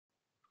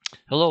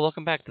Hello,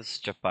 welcome back. This is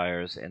Jeff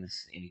Byers, and this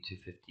is Andy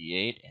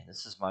 258, and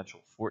this is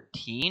Module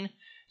 14.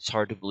 It's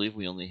hard to believe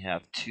we only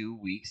have 2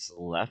 weeks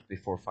left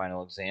before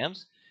final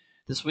exams.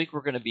 This week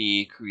we're going to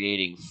be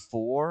creating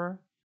 4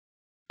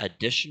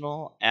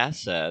 additional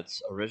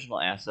assets, original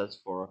assets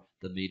for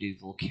the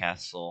medieval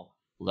castle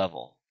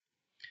level.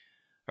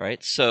 All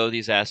right, so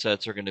these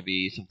assets are going to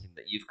be something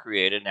that you've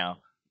created. Now,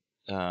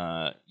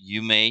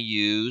 you may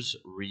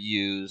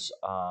reuse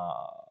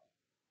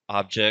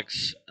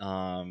objects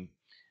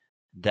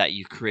that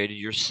you've created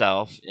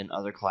yourself in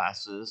other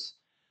classes,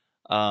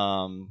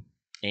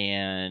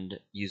 and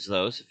use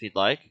those if you'd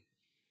like.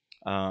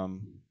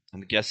 I'm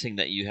guessing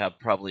that you have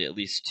probably at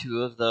least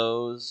 2 of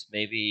those,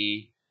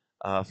 maybe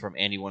from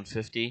Andy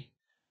 150,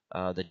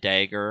 the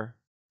dagger,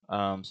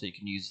 so you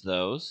can use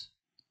those.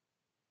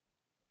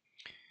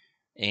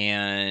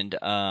 And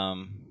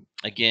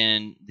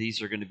again,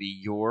 these are going to be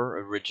your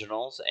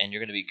originals, and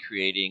you're going to be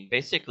creating,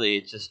 basically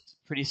it's just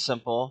pretty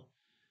simple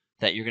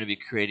that you're going to be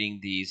creating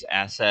these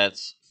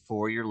assets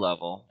for your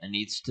level. It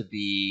needs to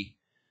be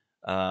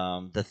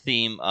the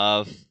theme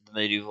of the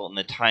medieval and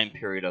the time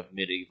period of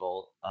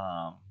medieval.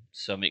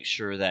 So make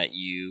sure that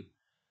you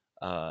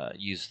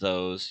use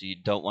those. You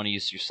don't want to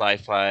use your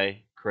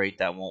sci-fi crate,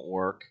 that won't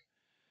work.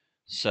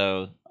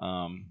 So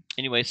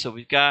anyway, so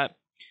we've got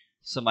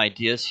some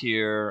ideas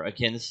here.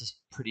 Again, this is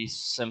pretty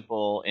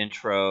simple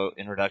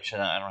introduction.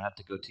 I don't have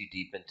to go too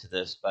deep into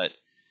this, but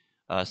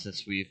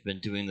since we've been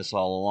doing this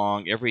all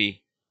along,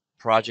 every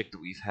project that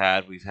we've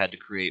had to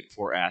create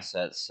 4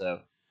 assets.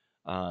 So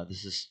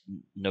this is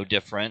no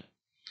different.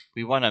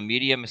 We want a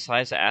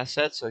medium-sized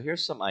asset, so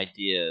here's some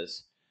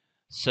ideas.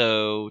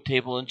 So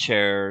table and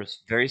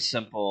chairs, very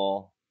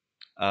simple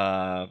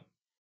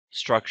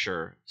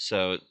structure.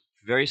 So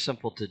very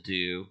simple to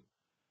do.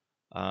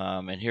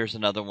 And here's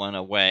another one,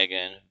 a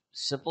wagon.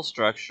 Simple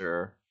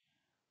structure,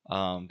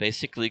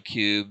 basically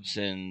cubes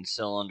and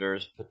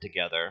cylinders put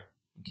together,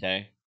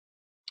 okay,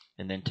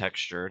 and then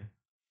textured.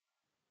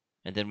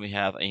 And then we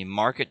have a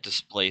market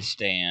display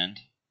stand,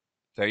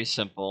 very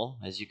simple,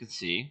 as you can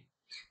see.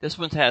 This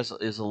one is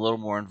a little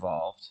more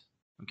involved,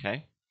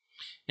 okay.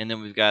 And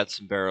then we've got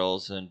some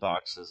barrels and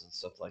boxes and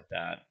stuff like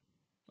that,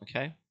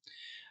 okay.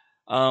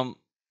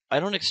 I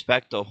don't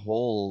expect a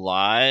whole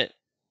lot.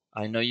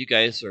 I know you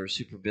guys are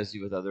super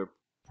busy with other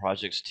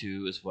projects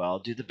too as well.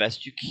 Do the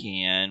best you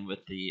can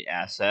with the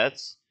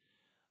assets.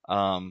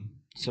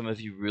 Some of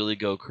you really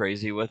go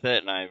crazy with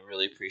it, and I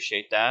really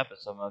appreciate that. But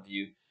some of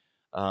you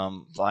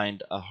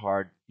find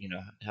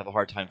have a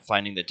hard time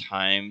finding the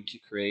time to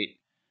create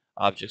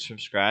objects from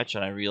scratch,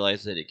 and I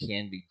realize that it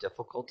can be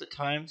difficult at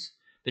times.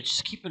 But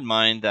just keep in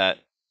mind that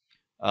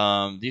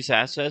these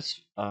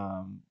assets,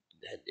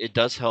 it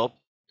does help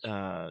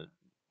to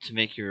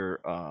make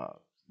your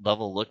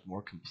level look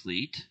more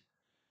complete.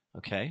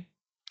 Okay,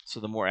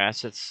 so the more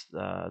assets,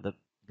 the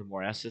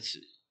more assets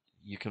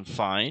you can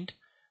find,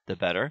 the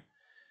better.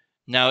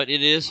 Now it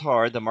is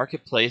hard. The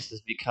marketplace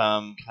has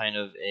become kind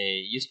of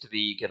used to be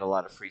you get a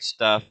lot of free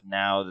stuff.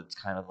 Now it's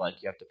kind of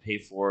like you have to pay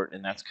for it,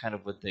 and that's kind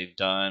of what they've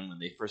done when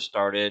they first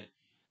started.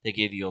 They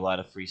gave you a lot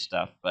of free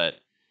stuff, but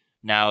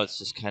now it's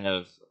just kind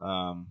of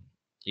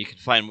you can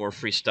find more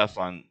free stuff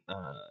on,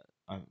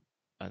 on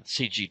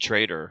CG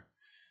Trader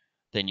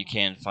than you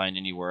can find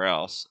anywhere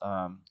else.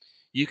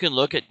 You can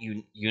look at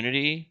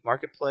Unity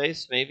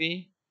Marketplace,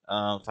 maybe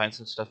find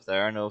some stuff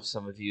there. I know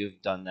some of you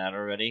have done that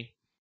already,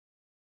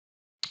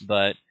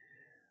 but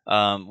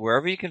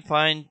wherever you can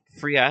find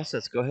free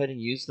assets, go ahead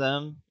and use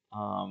them.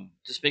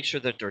 Just make sure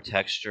that they're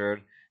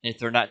textured. And if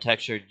they're not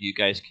textured, you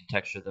guys can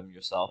texture them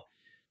yourself.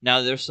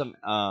 Now, there's some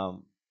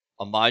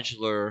a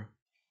modular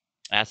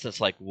assets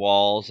like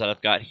walls that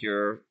I've got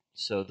here.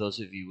 So those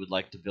of you who would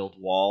like to build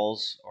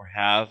walls or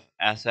have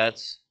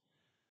assets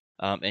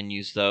and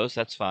use those,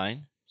 that's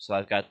fine. So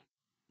I've got,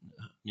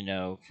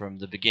 from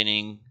the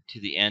beginning to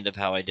the end of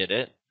how I did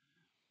it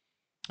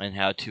and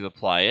how to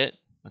apply it.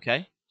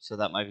 Okay, so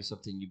that might be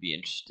something you'd be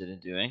interested in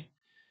doing.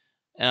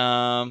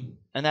 And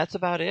that's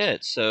about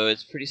it. So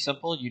it's pretty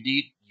simple. You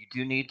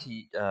do need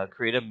to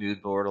create a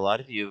mood board. A lot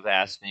of you have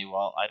asked me,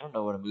 well, I don't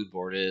know what a mood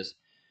board is.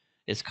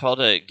 It's called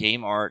a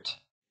game art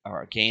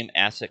or a game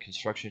asset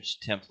construction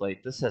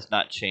template. This has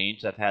not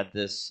changed. I've had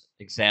this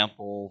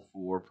example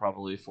for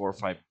probably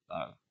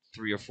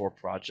 3 or 4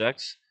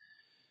 projects.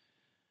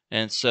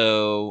 And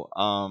so,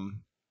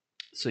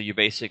 so you're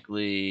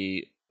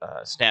basically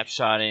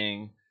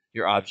snapshotting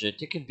your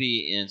object. It can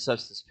be in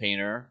Substance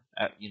Painter,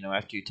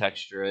 after you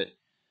texture it,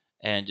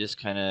 and just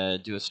kind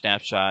of do a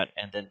snapshot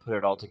and then put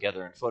it all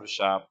together in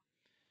Photoshop,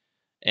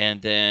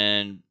 and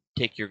then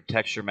take your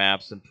texture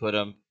maps and put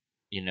them,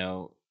 in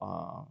a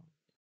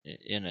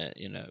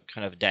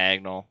kind of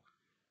diagonal,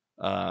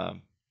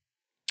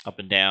 up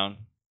and down.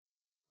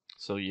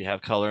 So you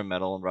have color,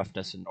 metal, and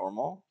roughness and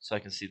normal. So I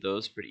can see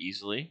those pretty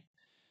easily.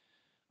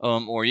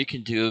 Or you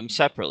can do them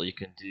separately. You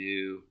can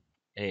do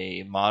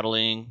a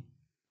modeling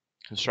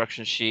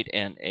construction sheet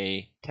and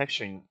a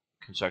texturing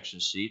construction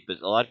sheet, but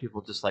a lot of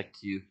people just like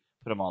to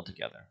put them all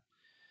together.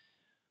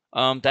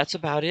 That's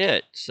about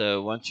it.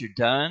 So once you're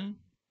done,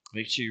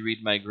 Make sure you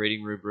read my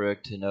grading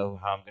rubric to know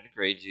how I'm going to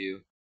grade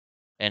you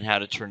and how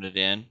to turn it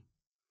in.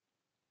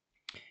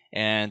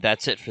 And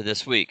that's it for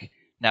this week.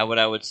 Now, what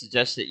I would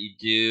suggest that you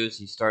do is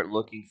you start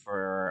looking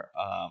for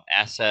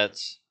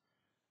assets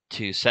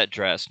to set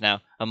dress.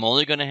 Now, I'm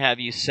only going to have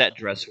you set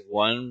dress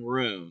one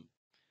room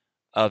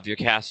of your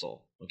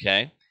castle,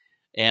 okay?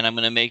 And I'm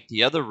going to make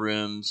the other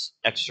rooms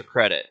extra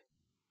credit,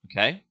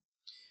 okay?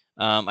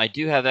 I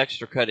do have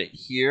extra credit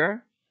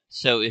here,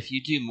 so if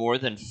you do more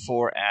than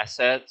 4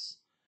 assets,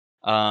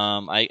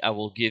 I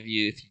will give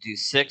you, if you do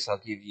 6, I'll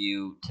give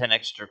you 10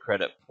 extra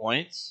credit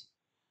points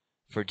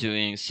for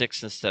doing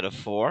 6 instead of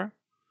 4.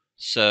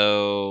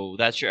 So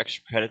that's your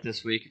extra credit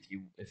this week.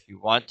 If you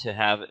want to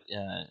have it,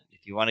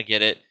 if you want to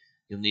get it,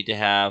 you'll need to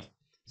have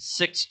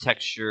 6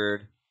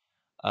 textured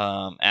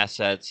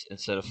assets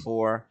instead of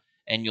 4,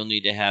 and you'll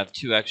need to have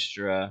 2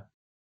 extra,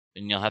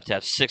 and you'll have to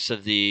have 6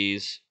 of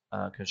these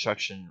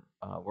construction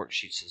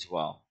worksheets as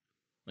well.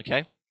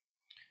 Okay.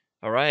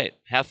 All right.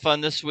 Have fun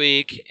this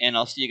week, and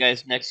I'll see you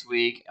guys next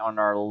week on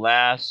our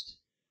last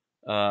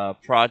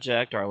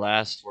project. We're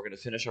going to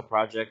finish our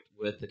project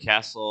with the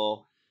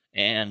castle,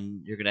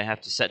 and you're going to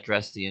have to set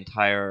dress the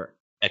entire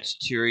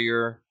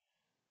exterior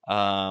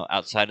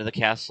outside of the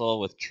castle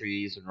with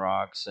trees and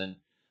rocks and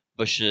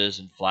bushes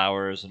and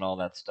flowers and all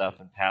that stuff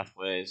and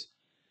pathways.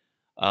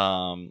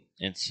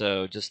 And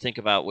so just think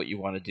about what you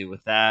want to do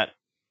with that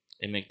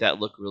and make that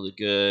look really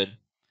good.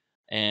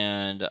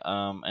 And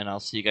I'll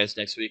see you guys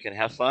next week and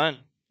have fun.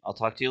 I'll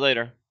talk to you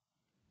later.